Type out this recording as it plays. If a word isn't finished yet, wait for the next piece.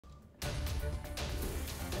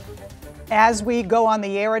As we go on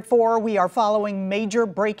the air at 4, we are following major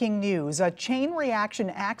breaking news. A chain reaction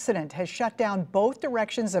accident has shut down both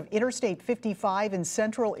directions of Interstate 55 in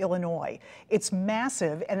central Illinois. It's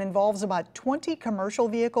massive and involves about 20 commercial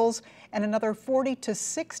vehicles and another 40 to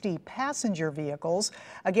 60 passenger vehicles.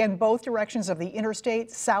 Again, both directions of the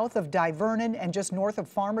interstate south of Vernon and just north of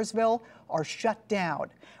Farmersville are shut down.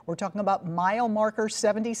 We're talking about mile marker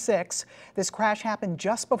 76. This crash happened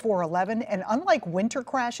just before 11, and unlike winter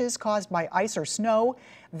crashes caused by ice or snow,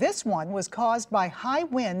 this one was caused by high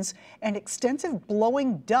winds and extensive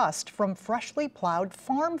blowing dust from freshly plowed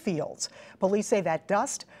farm fields. Police say that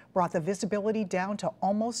dust brought the visibility down to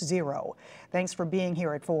almost zero. Thanks for being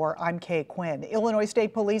here at 4. I'm Kay Quinn. Illinois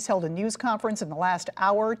State Police held a news conference in the last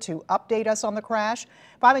hour to update us on the crash.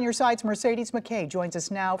 5 on your side's Mercedes McKay joins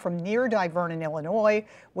us now from near Vernon, Illinois,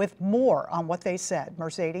 with more on what they said.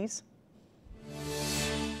 Mercedes?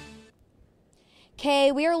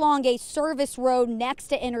 Kay, we are along a service road next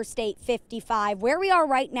to Interstate 55. Where we are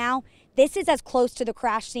right now, this is as close to the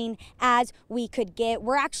crash scene as we could get.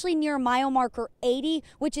 We're actually near mile marker 80,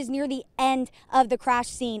 which is near the end of the crash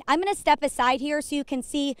scene. I'm going to step aside here so you can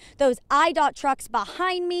see those IDOT trucks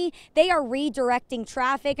behind me. They are redirecting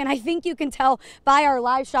traffic, and I think you can tell by our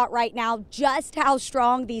live shot right now just how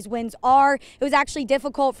strong these winds are. It was actually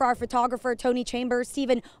difficult for our photographer, Tony Chambers, to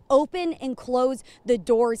even open and close the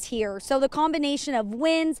doors here. So the combination of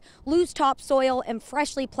winds, loose topsoil, and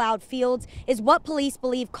freshly plowed fields is what police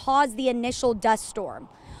believe caused the initial dust storm.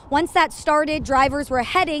 Once that started, drivers were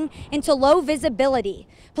heading into low visibility.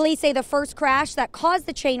 Police say the first crash that caused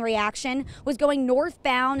the chain reaction was going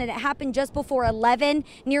northbound, and it happened just before 11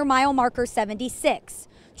 near mile marker 76.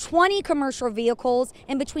 20 commercial vehicles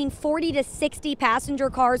and between 40 to 60 passenger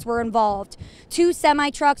cars were involved. 2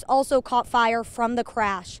 semi-trucks also caught fire from the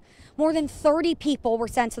crash. More than 30 people were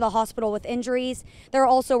sent to the hospital with injuries. There are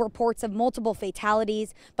also reports of multiple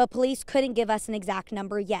fatalities, but police couldn't give us an exact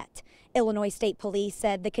number yet. Illinois State Police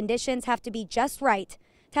said the conditions have to be just right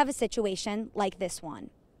to have a situation like this one.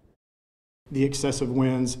 The excessive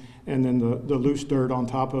winds and then the loose dirt on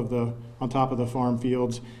top of the farm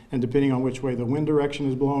fields, and depending on which way the wind direction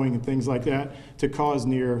is blowing and things like that, to cause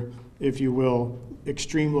near, if you will,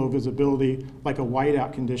 extreme low visibility, like a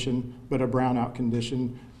whiteout condition, but a brownout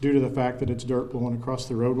condition due to the fact that it's dirt blowing across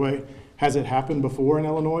the roadway. Has it happened before in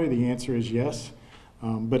Illinois? The answer is yes,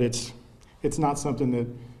 but it's not something that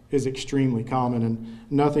is extremely common, and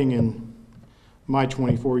nothing in my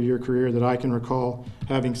 24-year career that I can recall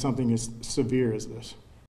having something as severe as this.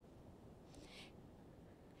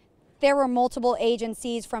 There were multiple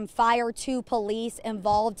agencies from fire to police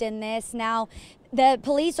involved in this. Now, the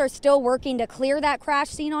police are still working to clear that crash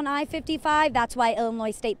scene on I-55. That's why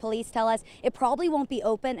Illinois State Police tell us it probably won't be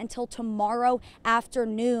open until tomorrow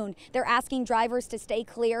afternoon. They're asking drivers to stay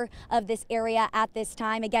clear of this area at this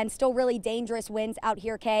time. Again, still really dangerous winds out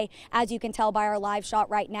here, Kay, as you can tell by our live shot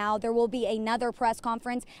right now. There will be another press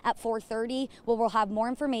conference at 4:30 where we'll have more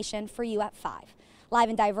information for you at 5. Live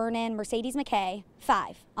in Vernon, Mercedes McKay,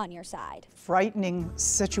 5 on your side. Frightening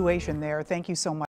situation there. Thank you so much.